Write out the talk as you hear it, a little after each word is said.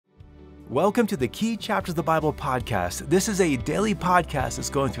Welcome to the Key Chapters of the Bible podcast. This is a daily podcast that's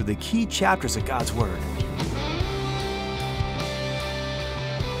going through the key chapters of God's Word.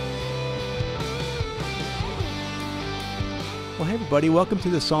 Well, hey everybody, welcome to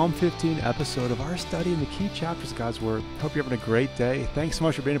the Psalm 15 episode of our study in the key chapters of God's Word. Hope you're having a great day. Thanks so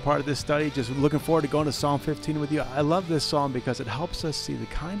much for being a part of this study. Just looking forward to going to Psalm 15 with you. I love this psalm because it helps us see the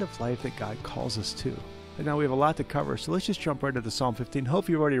kind of life that God calls us to. And now we have a lot to cover, so let's just jump right into Psalm 15. Hope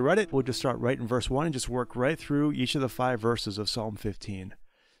you've already read it. We'll just start right in verse 1 and just work right through each of the 5 verses of Psalm 15.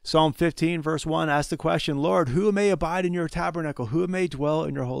 Psalm 15, verse 1 asks the question, Lord, who may abide in your tabernacle? Who may dwell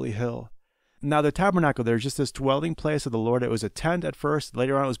in your holy hill? Now the tabernacle, there's just this dwelling place of the Lord. It was a tent at first.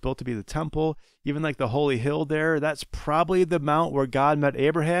 Later on, it was built to be the temple. Even like the holy hill there, that's probably the mount where God met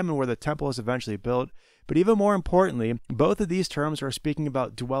Abraham and where the temple was eventually built. But even more importantly, both of these terms are speaking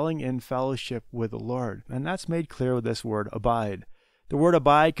about dwelling in fellowship with the Lord. And that's made clear with this word, abide. The word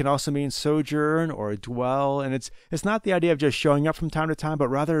abide can also mean sojourn or dwell. And it's not the idea of just showing up from time to time, but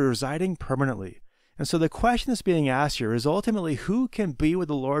rather residing permanently. And so the question that's being asked here is ultimately who can be with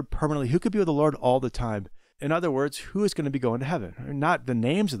the Lord permanently? Who could be with the Lord all the time? In other words, who is going to be going to heaven? Not the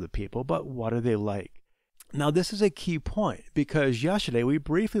names of the people, but what are they like? Now, this is a key point because yesterday we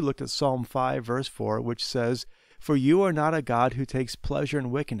briefly looked at Psalm 5, verse 4, which says, For you are not a God who takes pleasure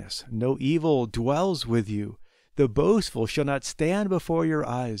in wickedness. No evil dwells with you. The boastful shall not stand before your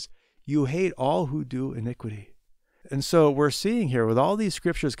eyes. You hate all who do iniquity. And so we're seeing here with all these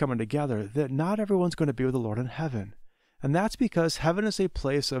scriptures coming together that not everyone's going to be with the Lord in heaven. And that's because heaven is a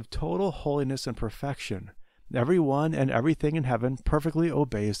place of total holiness and perfection. Everyone and everything in heaven perfectly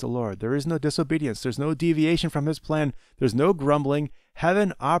obeys the Lord. There is no disobedience. There's no deviation from his plan. There's no grumbling.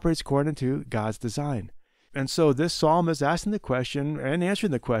 Heaven operates according to God's design. And so this psalm is asking the question and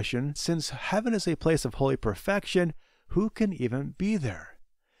answering the question, since heaven is a place of holy perfection, who can even be there?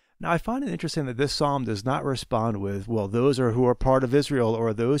 Now, I find it interesting that this psalm does not respond with, well, those who are part of Israel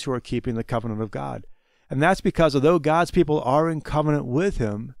or those who are keeping the covenant of God. And that's because although God's people are in covenant with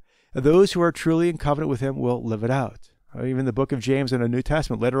him, those who are truly in covenant with him will live it out. Even the book of James in the New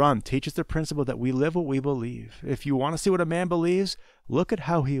Testament later on teaches the principle that we live what we believe. If you want to see what a man believes, look at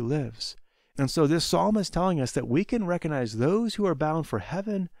how he lives. And so this psalm is telling us that we can recognize those who are bound for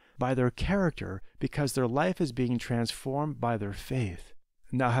heaven by their character because their life is being transformed by their faith.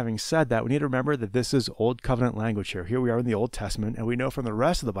 Now, having said that, we need to remember that this is Old Covenant language here. Here we are in the Old Testament, and we know from the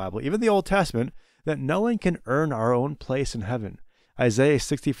rest of the Bible, even the Old Testament, that no one can earn our own place in heaven. Isaiah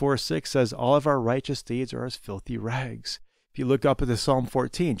 64:6 says, all of our righteous deeds are as filthy rags. If you look up at the Psalm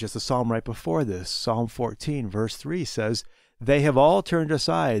 14, just the psalm right before this, Psalm 14, verse 3 says, they have all turned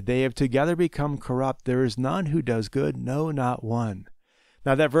aside. They have together become corrupt. There is none who does good, no, not one.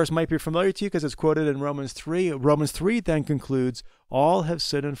 Now that verse might be familiar to you because it's quoted in Romans 3. Romans 3 then concludes, all have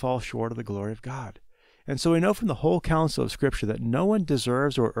sinned and fall short of the glory of God. And so we know from the whole counsel of Scripture that no one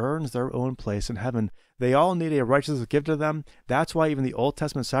deserves or earns their own place in heaven. They all need a righteousness given to them. That's why even the Old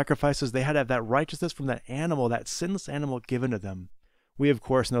Testament sacrifices, they had to have that righteousness from that animal, that sinless animal given to them. We, of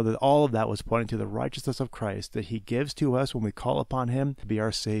course, know that all of that was pointing to the righteousness of Christ that he gives to us when we call upon him to be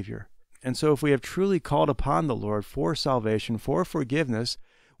our Savior. And so if we have truly called upon the Lord for salvation, for forgiveness,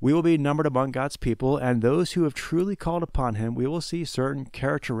 we will be numbered among God's people, and those who have truly called upon him, we will see certain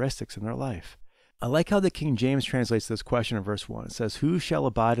characteristics in their life. I like how the King James translates this question in verse 1. It says, who shall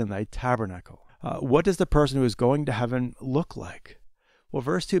abide in thy tabernacle? What does the person who is going to heaven look like? Well,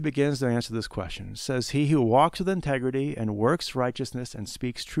 verse 2 begins to answer this question. It says, he who walks with integrity and works righteousness and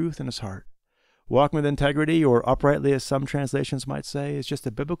speaks truth in his heart. Walking with integrity, or uprightly as some translations might say, is just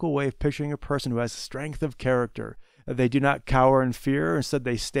a biblical way of picturing a person who has strength of character. They do not cower in fear. Instead,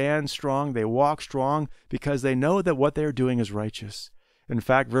 they stand strong. They walk strong because they know that what they're doing is righteous. In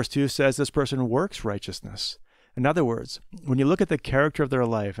fact, verse 2 says this person works righteousness. In other words, when you look at the character of their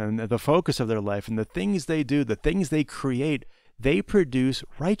life and the focus of their life and the things they do, the things they create, they produce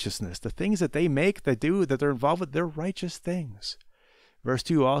righteousness. The things that they make, they do, that they're involved with, they're righteous things. Verse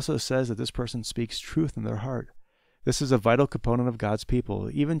 2 also says that this person speaks truth in their heart. This is a vital component of God's people,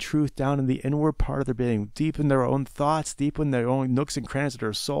 even truth down in the inward part of their being, deep in their own thoughts, deep in their own nooks and crannies of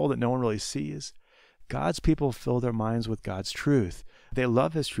their soul that no one really sees. God's people fill their minds with God's truth. They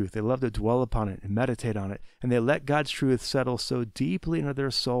love his truth. They love to dwell upon it and meditate on it. And they let God's truth settle so deeply into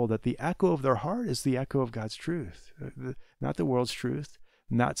their soul that the echo of their heart is the echo of God's truth, not the world's truth,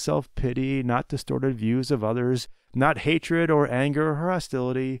 not self-pity, not distorted views of others, not hatred or anger or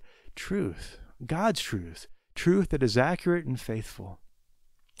hostility. Truth, God's truth, truth that is accurate and faithful.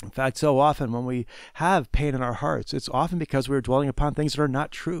 In fact, so often when we have pain in our hearts, it's often because we're dwelling upon things that are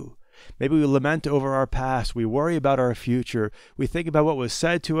not true. Maybe we lament over our past. We worry about our future. We think about what was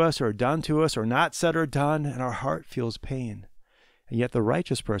said to us or done to us or not said or done, and our heart feels pain. And yet the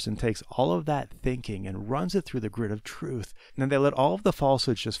righteous person takes all of that thinking and runs it through the grit of truth. And then they let all of the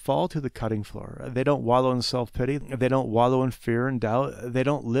falsehoods just fall to the cutting floor. They don't wallow in self-pity. They don't wallow in fear and doubt. They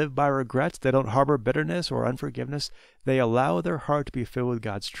don't live by regrets. They don't harbor bitterness or unforgiveness. They allow their heart to be filled with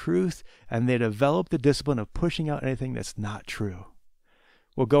God's truth, and they develop the discipline of pushing out anything that's not true.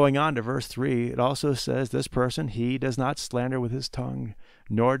 Well, going on to verse 3, it also says, this person, he does not slander with his tongue,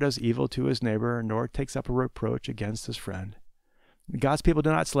 nor does evil to his neighbor, nor takes up a reproach against his friend. God's people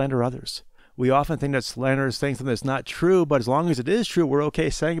do not slander others. We often think that slander is saying something that's not true, but as long as it is true, we're okay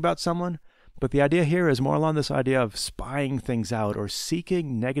saying about someone. But the idea here is more along this idea of spying things out or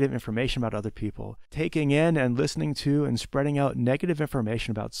seeking negative information about other people, taking in and listening to and spreading out negative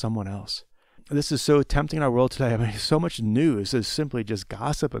information about someone else. This is so tempting in our world today. I mean, so much news is simply just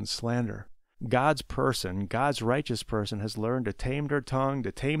gossip and slander. God's person, God's righteous person, has learned to tame their tongue,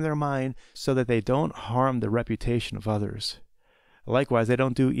 to tame their mind, so that they don't harm the reputation of others. Likewise, they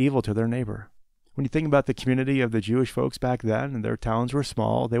don't do evil to their neighbor. When you think about the community of the Jewish folks back then, and their towns were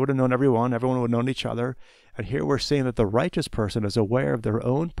small, they would have known everyone would have known each other. And here we're seeing that the righteous person is aware of their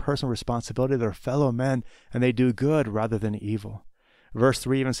own personal responsibility to their fellow men, and they do good rather than evil. Verse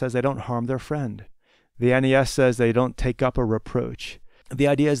 3 even says they don't harm their friend. The NES says they don't take up a reproach. The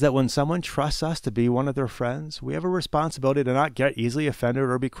idea is that when someone trusts us to be one of their friends, we have a responsibility to not get easily offended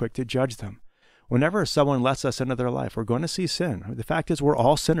or be quick to judge them. Whenever someone lets us into their life, we're going to see sin. The fact is, we're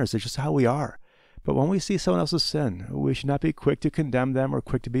all sinners. It's just how we are. But when we see someone else's sin, we should not be quick to condemn them or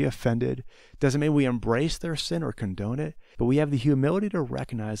quick to be offended. Doesn't mean we embrace their sin or condone it, but we have the humility to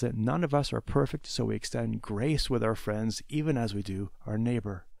recognize that none of us are perfect, so we extend grace with our friends, even as we do our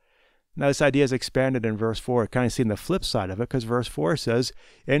neighbor. Now, this idea is expanded in verse 4, kind of seeing the flip side of it, because verse 4 says,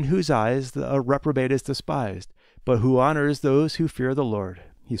 in whose eyes a reprobate is despised, but who honors those who fear the Lord.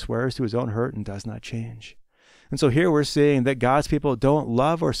 He swears to his own hurt and does not change. And so here we're seeing that God's people don't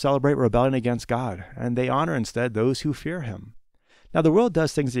love or celebrate rebellion against God, and they honor instead those who fear him. Now, the world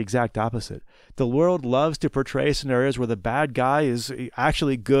does things the exact opposite. The world loves to portray scenarios where the bad guy is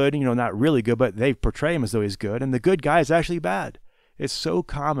actually good, not really good, but they portray him as though he's good, and the good guy is actually bad. It's so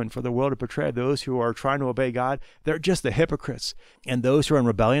common for the world to portray those who are trying to obey God, they're just the hypocrites. And those who are in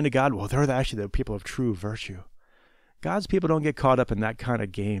rebellion to God, well, they're actually the people of true virtue. God's people don't get caught up in that kind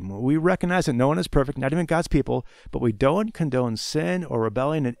of game. We recognize that no one is perfect, not even God's people, but we don't condone sin or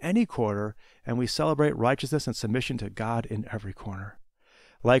rebellion in any quarter, and we celebrate righteousness and submission to God in every corner.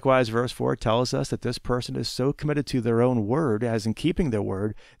 Likewise, verse 4 tells us that this person is so committed to their own word, as in keeping their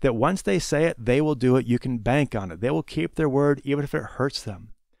word, that once they say it, they will do it. You can bank on it. They will keep their word even if it hurts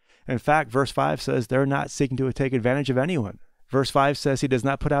them. In fact, verse 5 says they're not seeking to take advantage of anyone. Verse 5 says he does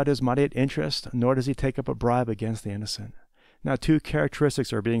not put out his money at interest, nor does he take up a bribe against the innocent. Now, two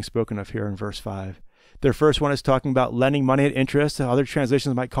characteristics are being spoken of here in verse 5. The first one is talking about lending money at interest. Other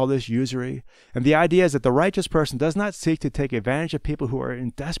translations might call this usury. And the idea is that the righteous person does not seek to take advantage of people who are in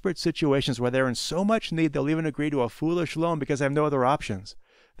desperate situations where they're in so much need they'll even agree to a foolish loan because they have no other options.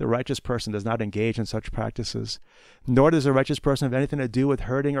 The righteous person does not engage in such practices, nor does the righteous person have anything to do with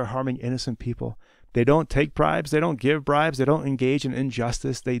hurting or harming innocent people. They don't take bribes, they don't give bribes, they don't engage in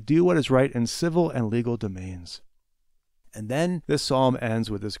injustice. They do what is right in civil and legal domains. And then this psalm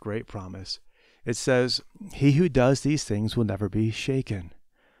ends with this great promise. It says, he who does these things will never be shaken.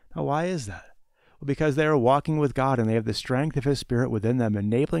 Now, why is that? Well, because they are walking with God and they have the strength of his Spirit within them,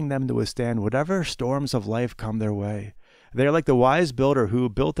 enabling them to withstand whatever storms of life come their way. They are like the wise builder who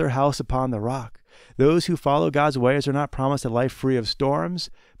built their house upon the rock. Those who follow God's ways are not promised a life free of storms,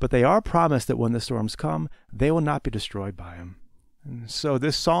 but they are promised that when the storms come, they will not be destroyed by him. And so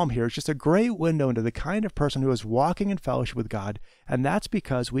this psalm here is just a great window into the kind of person who is walking in fellowship with God, and that's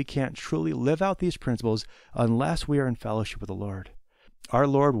because we can't truly live out these principles unless we are in fellowship with the Lord. Our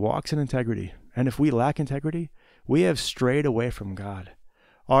Lord walks in integrity, and if we lack integrity, we have strayed away from God.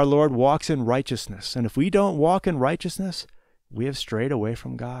 Our Lord walks in righteousness, and if we don't walk in righteousness, we have strayed away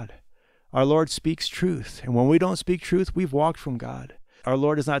from God. Our Lord speaks truth, and when we don't speak truth, we've walked from God. Our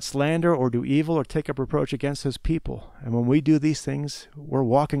Lord does not slander or do evil or take up reproach against his people, and when we do these things, we're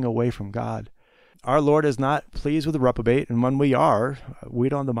walking away from God. Our Lord is not pleased with the reprobate, and when we are, we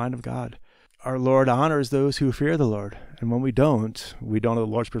don't have the mind of God. Our Lord honors those who fear the Lord, and when we don't have the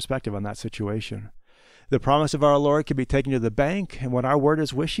Lord's perspective on that situation. The promise of our Lord can be taken to the bank, and when our word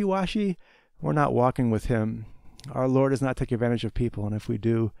is wishy-washy, we're not walking with him. Our Lord does not take advantage of people, and if we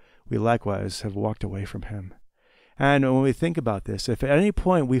do, we likewise have walked away from him. And when we think about this, if at any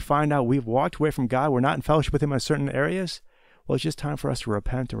point we find out we've walked away from God, we're not in fellowship with him in certain areas, well, it's just time for us to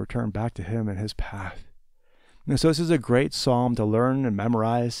repent and return back to him and his path. And so this is a great psalm to learn and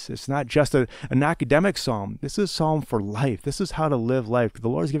memorize. It's not just an academic psalm. This is a psalm for life. This is how to live life. The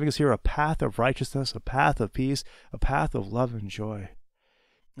Lord is giving us here a path of righteousness, a path of peace, a path of love and joy.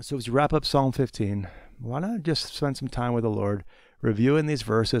 And so as you wrap up Psalm 15, why not just spend some time with the Lord, reviewing these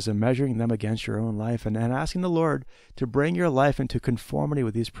verses and measuring them against your own life, and asking the Lord to bring your life into conformity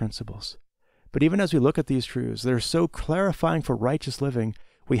with these principles. But even as we look at these truths, they're so clarifying for righteous living.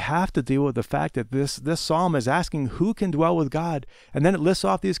 We have to deal with the fact that this psalm is asking who can dwell with God, and then it lists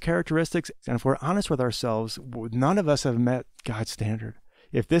off these characteristics. And if we're honest with ourselves, none of us have met God's standard.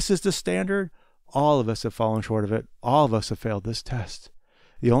 If this is the standard, all of us have fallen short of it. All of us have failed this test.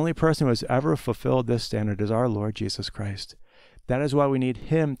 The only person who has ever fulfilled this standard is our Lord Jesus Christ. That is why we need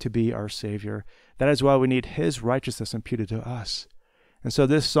him to be our Savior. That is why we need his righteousness imputed to us. And so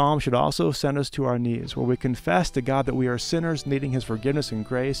this psalm should also send us to our knees, where we confess to God that we are sinners needing his forgiveness and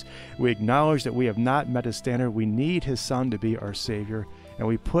grace. We acknowledge that we have not met his standard. We need his Son to be our Savior. And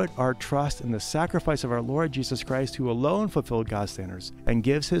we put our trust in the sacrifice of our Lord Jesus Christ, who alone fulfilled God's standards and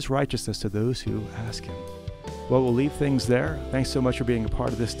gives his righteousness to those who ask him. Well, we'll leave things there. Thanks so much for being a part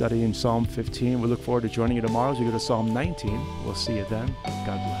of this study in Psalm 15. We look forward to joining you tomorrow as we go to Psalm 19. We'll see you then.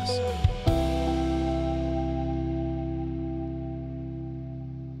 God bless.